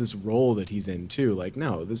gets this role that he's in too. Like,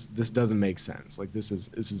 no, this doesn't make sense. Like, this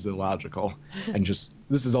is illogical, and just,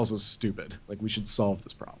 this is also stupid. Like, we should solve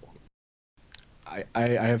this problem. I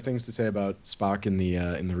have things to say about Spock in the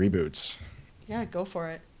reboots. Yeah, go for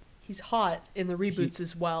it. He's hot in the reboots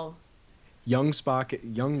as well. Young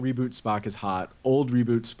reboot Spock is hot. Old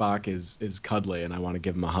reboot Spock is cuddly, and I want to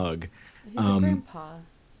give him a hug. He's a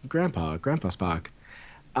grandpa. Grandpa Spock.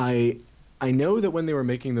 I know that when they were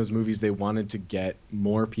making those movies, they wanted to get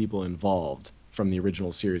more people involved from the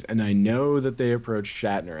original series, and I know that they approached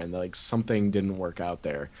Shatner, and like something didn't work out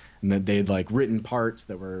there, and that they'd like written parts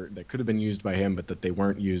that could have been used by him, but that they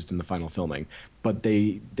weren't used in the final filming. But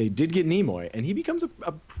they did get Nimoy, and he becomes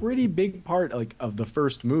a pretty big part like of the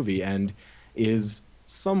first movie, and is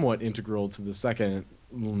somewhat integral to the second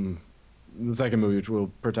movie, which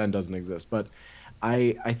we'll pretend doesn't exist. But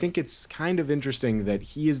I think it's kind of interesting that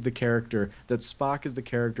he is the character, that Spock is the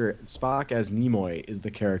character, Spock as Nimoy is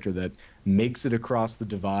the character that makes it across the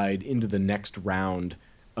divide into the next round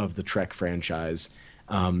of the Trek franchise.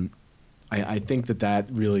 I think that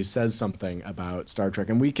really says something about Star Trek,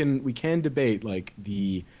 and we can debate like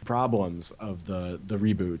the problems of the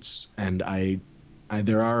reboots, and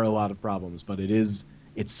there are a lot of problems, but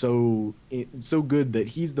it's so good that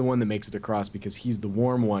he's the one that makes it across, because he's the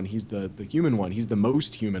warm one, he's the human one, he's the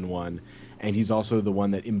most human one, and he's also the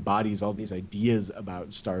one that embodies all these ideas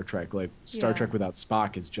about Star Trek. Like, Star Trek without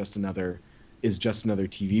Spock is just another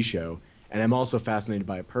TV show. And I'm also fascinated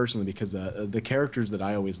by it personally, because the characters that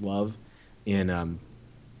I always love in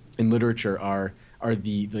literature are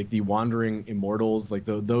the wandering immortals, like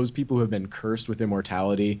those people who have been cursed with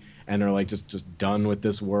immortality and are like just done with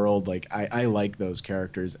this world. Like, I like those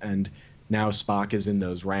characters, and now Spock is in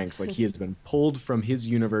those ranks. Like, he has been pulled from his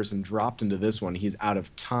universe and dropped into this one. He's out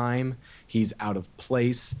of time, he's out of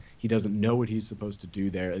place, he doesn't know what he's supposed to do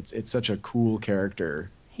there. It's such a cool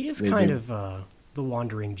character. He is kind of the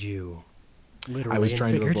wandering Jew, literally. I was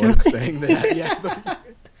trying to figuratively. avoid saying that. Yeah.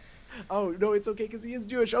 Oh no, it's okay because he is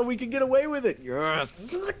Jewish. Oh, we can get away with it.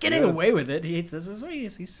 Yes. He's not getting away with it. He is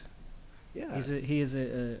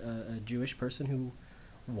a Jewish person who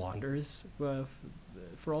wanders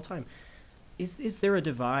for all time. Is there a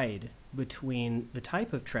divide between the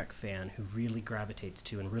type of Trek fan who really gravitates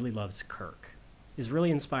to and really loves Kirk, is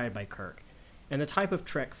really inspired by Kirk, and the type of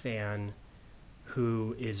Trek fan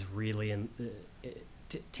who is really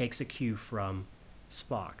takes a cue from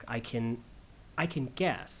Spock? I can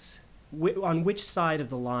guess on which side of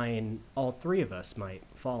the line all three of us might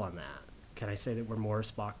fall on that. Can I say that we're more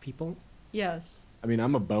Spock people? Yes. I mean,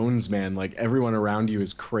 I'm a Bones man. Like, everyone around you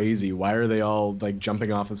is crazy. Why are they all, like,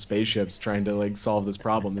 jumping off of spaceships trying to, like, solve this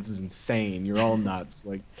problem? This is insane. You're all nuts.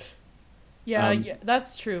 Like, yeah,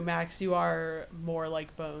 that's true, Max. You are more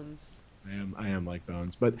like Bones. I am like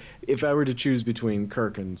Bones. But if I were to choose between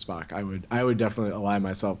Kirk and Spock, I would definitely ally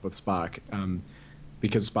myself with Spock,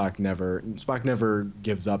 because Spock never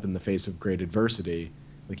gives up in the face of great adversity.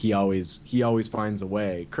 Like, he always finds a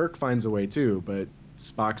way. Kirk finds a way too, but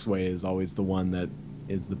Spock's way is always the one that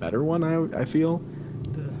is the better one, I feel.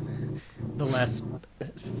 The less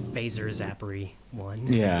phaser zappery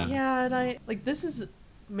one. Yeah. Yeah, and this is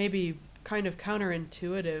maybe kind of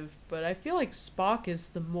counterintuitive, but I feel like Spock is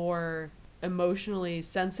the more emotionally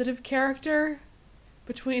sensitive character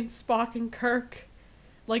between Spock and Kirk.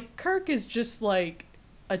 Like, Kirk is just like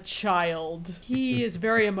a child. He is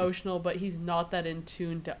very emotional, but he's not that in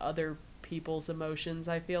tune to other people's emotions,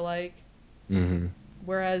 I feel like. Mm-hmm.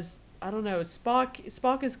 Whereas, I don't know,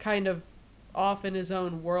 Spock is kind of off in his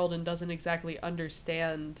own world and doesn't exactly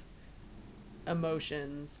understand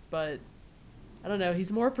emotions, but I don't know,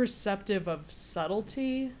 he's more perceptive of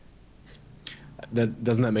subtlety.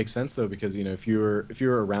 Doesn't that make sense though? Because, you know, if you're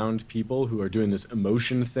around people who are doing this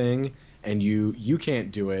emotion thing and you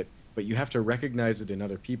can't do it, but you have to recognize it in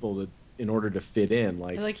other people that in order to fit in,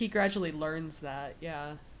 like he gradually learns that.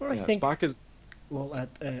 Yeah. Well, I think Spock is. Well,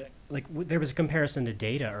 there was a comparison to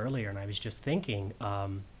Data earlier, and I was just thinking,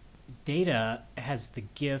 Data has the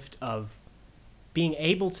gift of being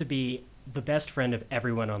able to be the best friend of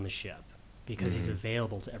everyone on the ship because he's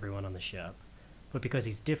available to everyone on the ship. But because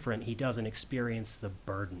he's different, he doesn't experience the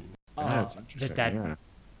burden that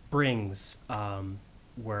brings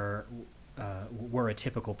were a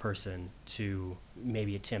typical person to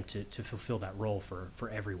maybe attempt to fulfill that role for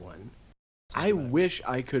everyone. I wish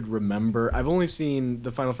I could remember. I've only seen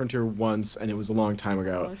The Final Frontier once, and it was a long time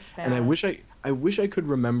ago. Oh, it's bad. And I wish I could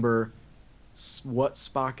remember what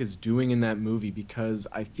Spock is doing in that movie, because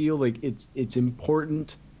I feel like it's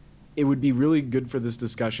important. It would be really good for this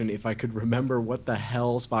discussion if I could remember what the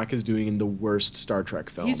hell Spock is doing in the worst Star Trek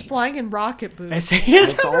film. He's flying in rocket boots.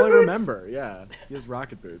 That's all I remember. Yeah, he has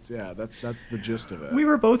rocket boots. Yeah, that's the gist of it. We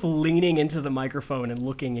were both leaning into the microphone and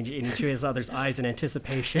looking into his other's eyes in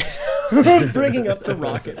anticipation, bringing up the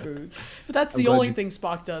rocket boots. But that's the only thing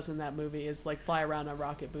Spock does in that movie is like fly around on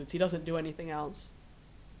rocket boots. He doesn't do anything else.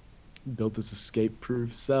 Built this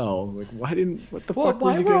escape-proof cell. Like, what the fuck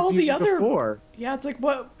were you guys using before? Yeah, it's like,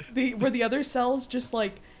 were the other cells just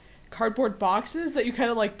like cardboard boxes that you kind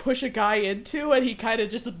of like push a guy into and he kind of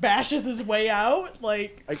just bashes his way out?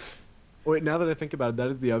 Like, wait, now that I think about it, that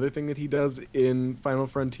is the other thing that he does in Final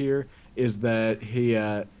Frontier, is that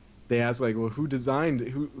they ask, like, well, who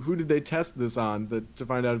did they test this on to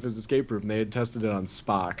find out if it was escape-proof, and they had tested it on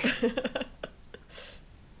Spock.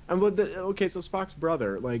 Okay, so Spock's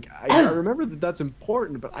brother, like, I remember that's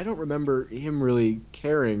important, but I don't remember him really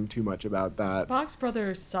caring too much about that. Spock's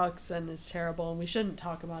brother sucks and is terrible, and we shouldn't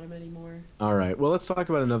talk about him anymore. All right, well, let's talk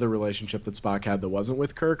about another relationship that Spock had that wasn't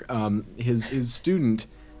with Kirk. His student,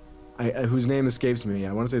 whose name escapes me,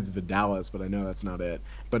 I want to say it's Vidalis, but I know that's not it.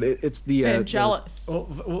 But it's the... Vangelis.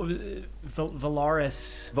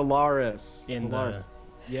 Valaris. Valaris.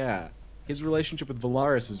 Yeah. His relationship with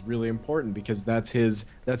Valaris is really important because that's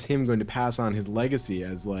him going to pass on his legacy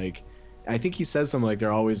as, like, I think he says something like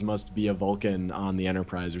there always must be a Vulcan on the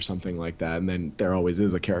Enterprise or something like that, and then there always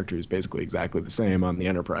is a character who's basically exactly the same on the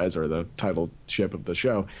Enterprise or the title ship of the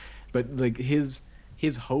show. But like his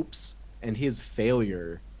hopes and his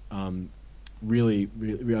failure really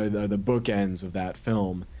are the bookends of that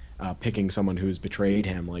film, picking someone who's betrayed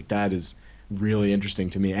him. Like, that is really interesting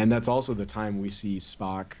to me, and that's also the time we see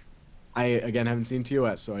Spock. I, again, haven't seen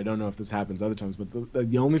TOS, so I don't know if this happens other times, but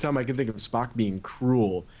the only time I can think of Spock being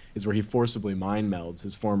cruel is where he forcibly mind melds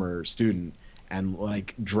his former student and,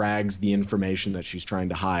 like, drags the information that she's trying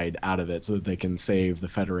to hide out of it so that they can save the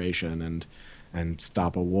Federation and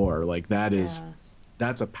stop a war. Like, that's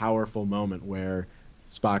a powerful moment where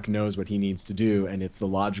Spock knows what he needs to do, and it's the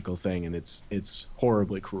logical thing, and it's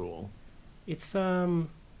horribly cruel. It's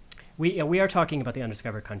We are talking about the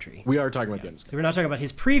Undiscovered Country. We are talking about the Undiscovered. So we're not talking about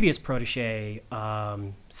his previous protege,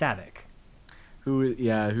 Saavik. Who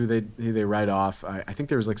they write off. I think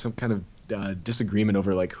there was like some kind of disagreement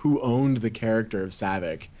over like who owned the character of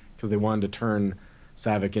Saavik, because they wanted to turn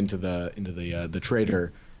Saavik into the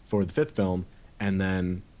traitor for the 5th film, and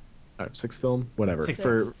then 6th film, whatever,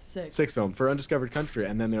 sixth film for Undiscovered Country,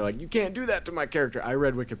 and then they're like, you can't do that to my character. I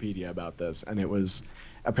read Wikipedia about this, and it was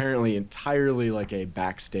apparently entirely like a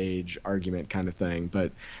backstage argument kind of thing.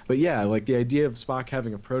 But yeah, like the idea of Spock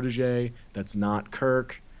having a protege that's not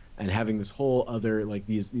Kirk, and having this whole other like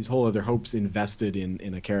these whole other hopes invested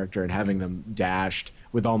in a character, and having them dashed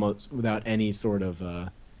without any sort of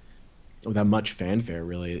without much fanfare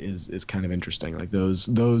really is kind of interesting. Like those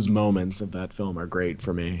moments of that film are great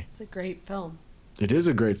for me. It's a great film. It is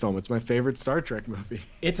a great film. It's my favorite Star Trek movie.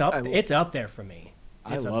 It's up there for me.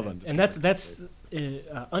 I love Undiscovered. And that's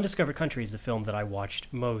Undiscovered Country is the film that I watched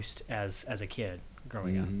most as a kid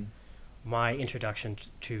growing up. My introduction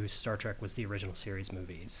to Star Trek was the original series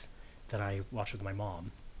movies that I watched with my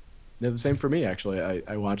mom. They're the same for me, actually.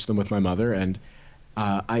 I watched them with my mother, and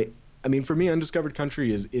I mean, for me, Undiscovered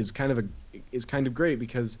Country is kind of great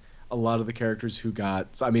because a lot of the characters who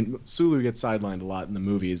Sulu gets sidelined a lot in the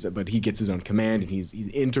movies, but he gets his own command, and he's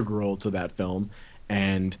integral to that film,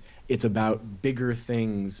 and it's about bigger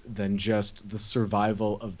things than just the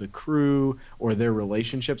survival of the crew or their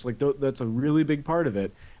relationships. Like that's a really big part of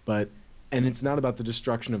it, and it's not about the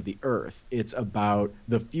destruction of the Earth. It's about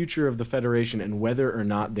the future of the Federation and whether or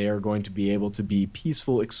not they are going to be able to be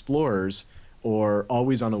peaceful explorers or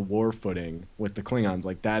always on a war footing with the Klingons.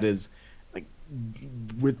 Like that is like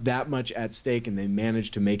with that much at stake, and they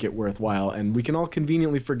managed to make it worthwhile. And we can all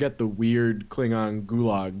conveniently forget the weird Klingon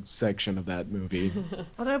gulag section of that movie.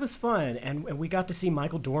 Well, that was fun, and we got to see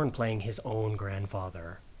Michael Dorn playing his own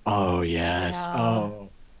grandfather. Oh yes. Yeah. Oh,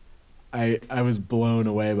 I was blown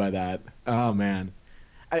away by that. Oh man.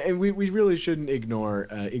 And we really shouldn't ignore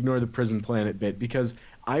the Prison Planet bit, because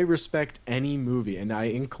I respect any movie, and I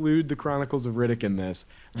include the Chronicles of Riddick in this,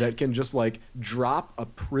 that can just like drop a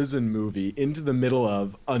prison movie into the middle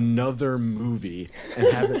of another movie and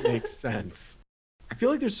have it make sense. I feel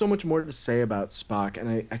like there's so much more to say about Spock,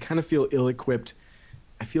 and I kind of feel ill-equipped.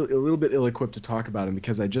 I feel a little bit ill-equipped to talk about him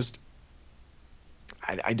because I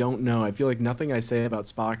don't know. I feel like nothing I say about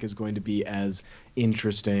Spock is going to be as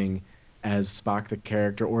interesting as Spock the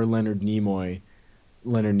character, or Leonard Nimoy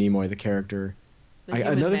the character.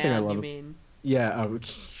 Another thing I love. You mean? Yeah.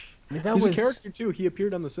 He's a character too. He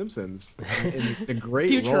appeared on The Simpsons in a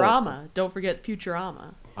great Futurama. Role. Don't forget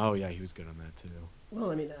Futurama. Oh yeah, he was good on that too.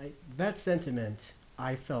 Well, I mean, that sentiment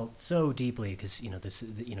I felt so deeply because this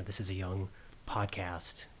is a young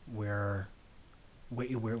podcast where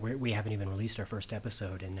we haven't even released our first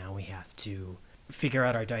episode, and now we have to figure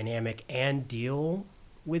out our dynamic and deal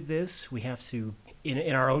with this. We have to,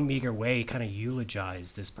 in our own meager way, kind of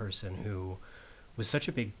eulogize this person who was such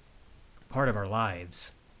a big part of our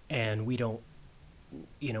lives, and we don't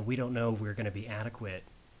know if we're going to be adequate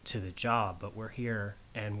to the job, but we're here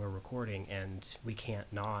and we're recording, and we can't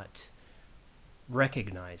not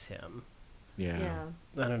recognize him. Yeah.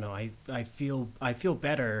 I don't know. I feel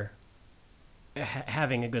better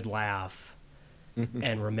having a good laugh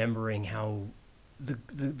and remembering how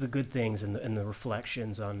the good things and the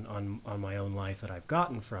reflections on my own life that I've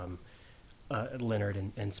gotten from Leonard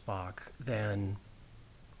and Spock, than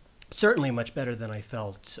certainly much better than I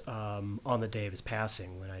felt on the day of his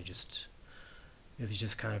passing, when it was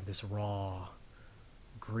just kind of this raw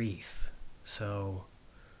grief. So,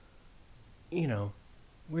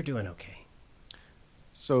 we're doing okay.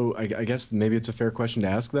 So I guess maybe it's a fair question to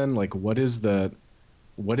ask then, like, what is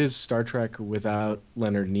Star Trek without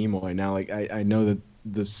Leonard Nimoy? Now, like, I know that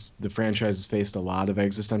the franchise has faced a lot of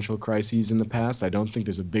existential crises in the past. I don't think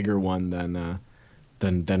there's a bigger one than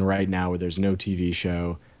right now, where there's no TV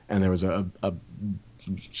show, and there was a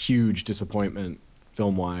huge disappointment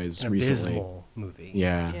film-wise recently. Abysmal movie.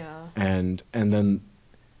 Yeah. And then,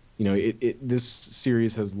 this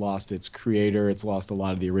series has lost its creator. It's lost a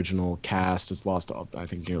lot of the original cast. It's lost, I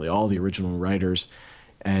think, nearly all the original writers.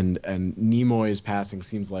 And Nimoy's passing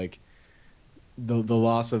seems like the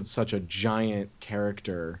loss of such a giant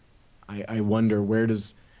character. I wonder, where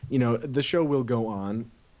does, the show will go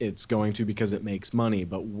on. It's going to, because it makes money.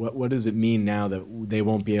 But what does it mean now that they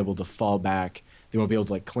won't be able to fall back? They won't be able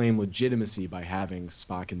to claim legitimacy by having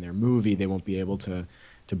Spock in their movie. They won't be able to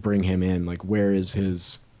bring him in. Like, where's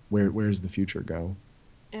the future go?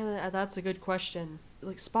 And that's a good question.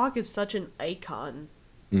 Like, Spock is such an icon.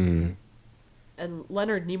 Mm. And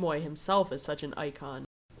Leonard Nimoy himself is such an icon.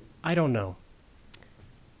 I don't know.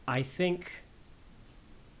 I think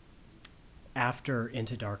after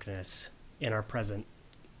Into Darkness, in our present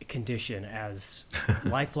condition as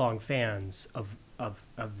lifelong fans of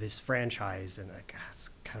this franchise, and it's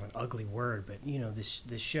kind of an ugly word, but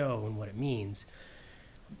this show and what it means,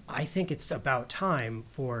 I think it's about time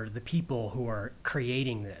for the people who are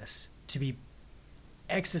creating this to be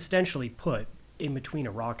existentially put in between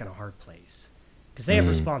a rock and a hard place, because they have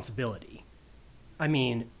responsibility. I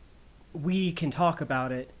mean, we can talk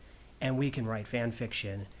about it and we can write fan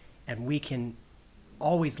fiction and we can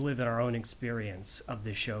always live in our own experience of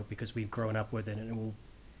this show because we've grown up with it, and we'll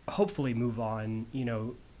hopefully move on,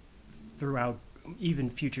 throughout even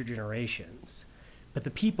future generations. But the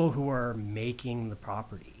people who are making the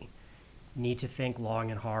property need to think long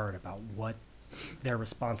and hard about what their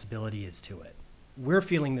responsibility is to it. We're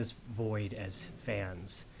feeling this void as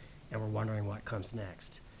fans, and we're wondering what comes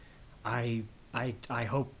next. I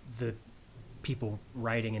hope the people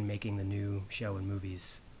writing and making the new show and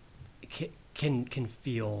movies can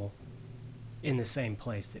feel in the same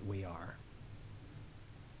place that we are.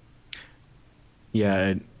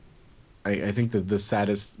 Yeah, I think that the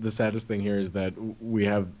saddest thing here is that we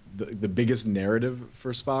have the biggest narrative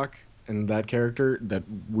for Spock and that character that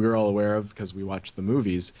we're all aware of because we watch the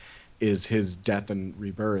movies is his death and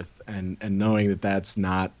rebirth, and knowing that that's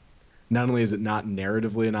not only is it not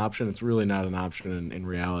narratively an option, it's really not an option in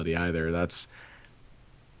reality either.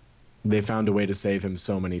 They found a way to save him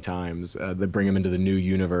so many times. They bring him into the new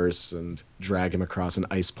universe and drag him across an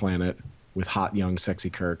ice planet with hot, young,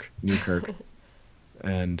 sexy new Kirk.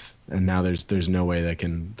 and now there's no way they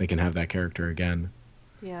can have that character again.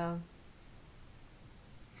 Yeah.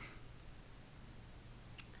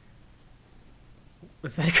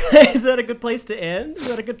 Is that a good place to end? Is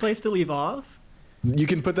that a good place to leave off? You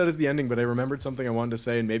can put that as the ending, but I remembered something I wanted to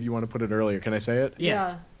say, and maybe you want to put it earlier. Can I say it?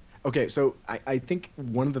 Yes. Yeah. Okay, so I think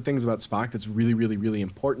one of the things about Spock that's really, really, really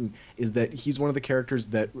important is that he's one of the characters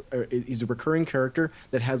that he's a recurring character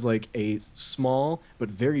that has like a small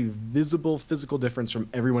but very visible physical difference from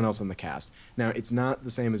everyone else in the cast. Now, it's not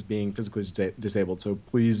the same as being physically disabled, so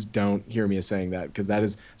please don't hear me as saying that, because that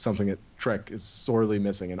is something that Trek is sorely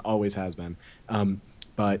missing and always has been.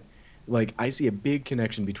 But like, I see a big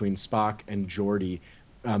connection between Spock and Geordi.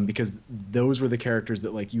 Because those were the characters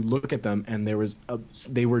that, like, you look at them and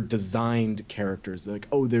they were designed characters. They're like,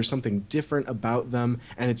 oh, there's something different about them,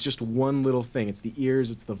 and it's just one little thing. It's the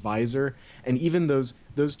ears, it's the visor, and even those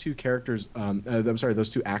two characters. Those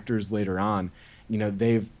two actors later on,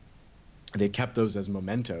 they kept those as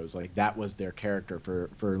mementos. Like, that was their character.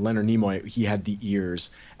 For Leonard Nimoy, he had the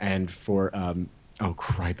ears, and for oh,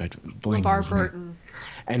 cripe, I blanked. LeVar Burton.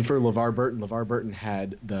 And for LeVar Burton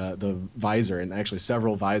had the visor, and actually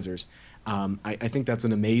several visors. I think that's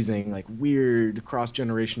an amazing, like, weird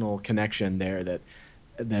cross-generational connection there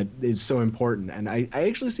that is so important. And I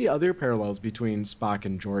actually see other parallels between Spock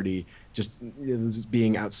and Geordi, just as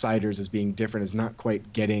being outsiders, as being different, as not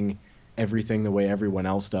quite getting everything the way everyone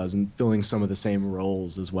else does, and filling some of the same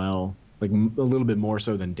roles as well, like a little bit more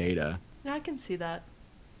so than Data. Yeah, I can see that.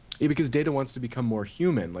 Yeah, because Data wants to become more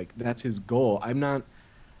human. Like, that's his goal.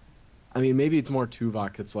 Maybe it's more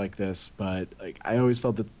Tuvok that's like this, but like, I always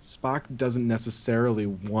felt that Spock doesn't necessarily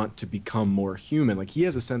want to become more human. Like, he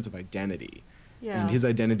has a sense of identity. Yeah. And his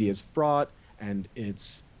identity is fraught, and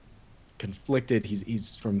it's conflicted.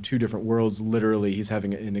 He's from two different worlds, literally. He's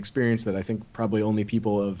having an experience that I think probably only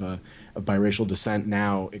people of biracial descent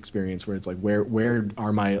now experience, where it's like, where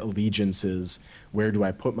are my allegiances? Where do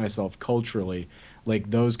I put myself culturally?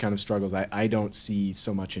 Like, those kind of struggles I don't see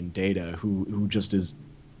so much in Data, who just is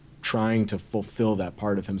trying to fulfill that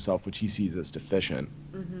part of himself which he sees as deficient.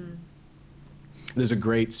 Mm-hmm. There's a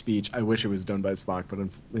great speech. I wish it was done by Spock, but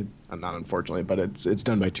not unfortunately, but it's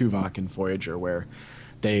done by Tuvok in Voyager, where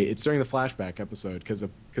it's during the flashback episode, because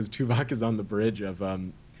Tuvok is on the bridge of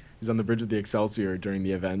the Excelsior during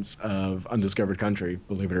the events of Undiscovered Country,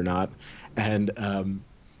 believe it or not, and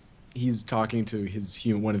he's talking to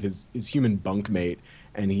one of his human bunkmate,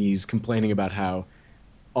 and he's complaining about how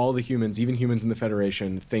all the humans, even humans in the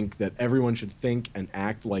Federation, think that everyone should think and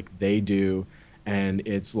act like they do, and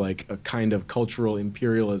it's like a kind of cultural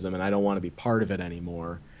imperialism, and I don't want to be part of it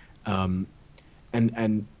anymore. And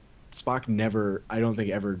Spock never, I don't think,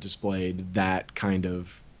 ever displayed that kind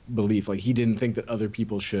of belief. Like, he didn't think that other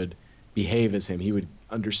people should behave as him.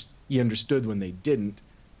 He understood when they didn't,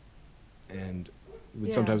 and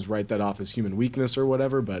would sometimes write that off as human weakness or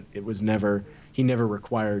whatever, but he never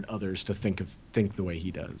required others to think the way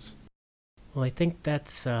he does. Well, I think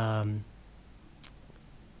that's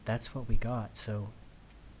what we got. So,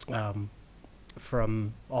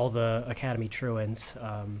 from all the Academy truants,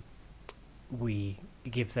 we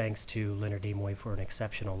give thanks to Leonard Nimoy for an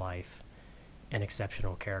exceptional life, an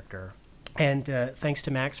exceptional character. And thanks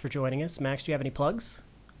to Max for joining us. Max, do you have any plugs?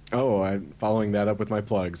 Oh, I'm following that up with my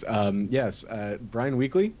plugs. Yes, Brian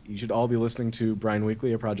Weekly. You should all be listening to Brian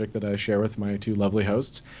Weekly, a project that I share with my two lovely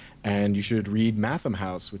hosts. And you should read Matham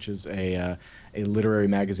House, which is a literary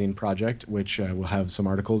magazine project, which will have some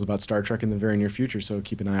articles about Star Trek in the very near future, so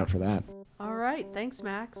keep an eye out for that. All right, thanks,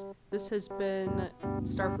 Max. This has been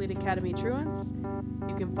Starfleet Academy Truants.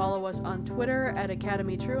 You can follow us on Twitter at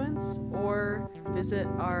Academy Truants or visit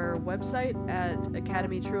our website at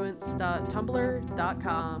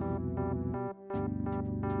academytruants.tumblr.com.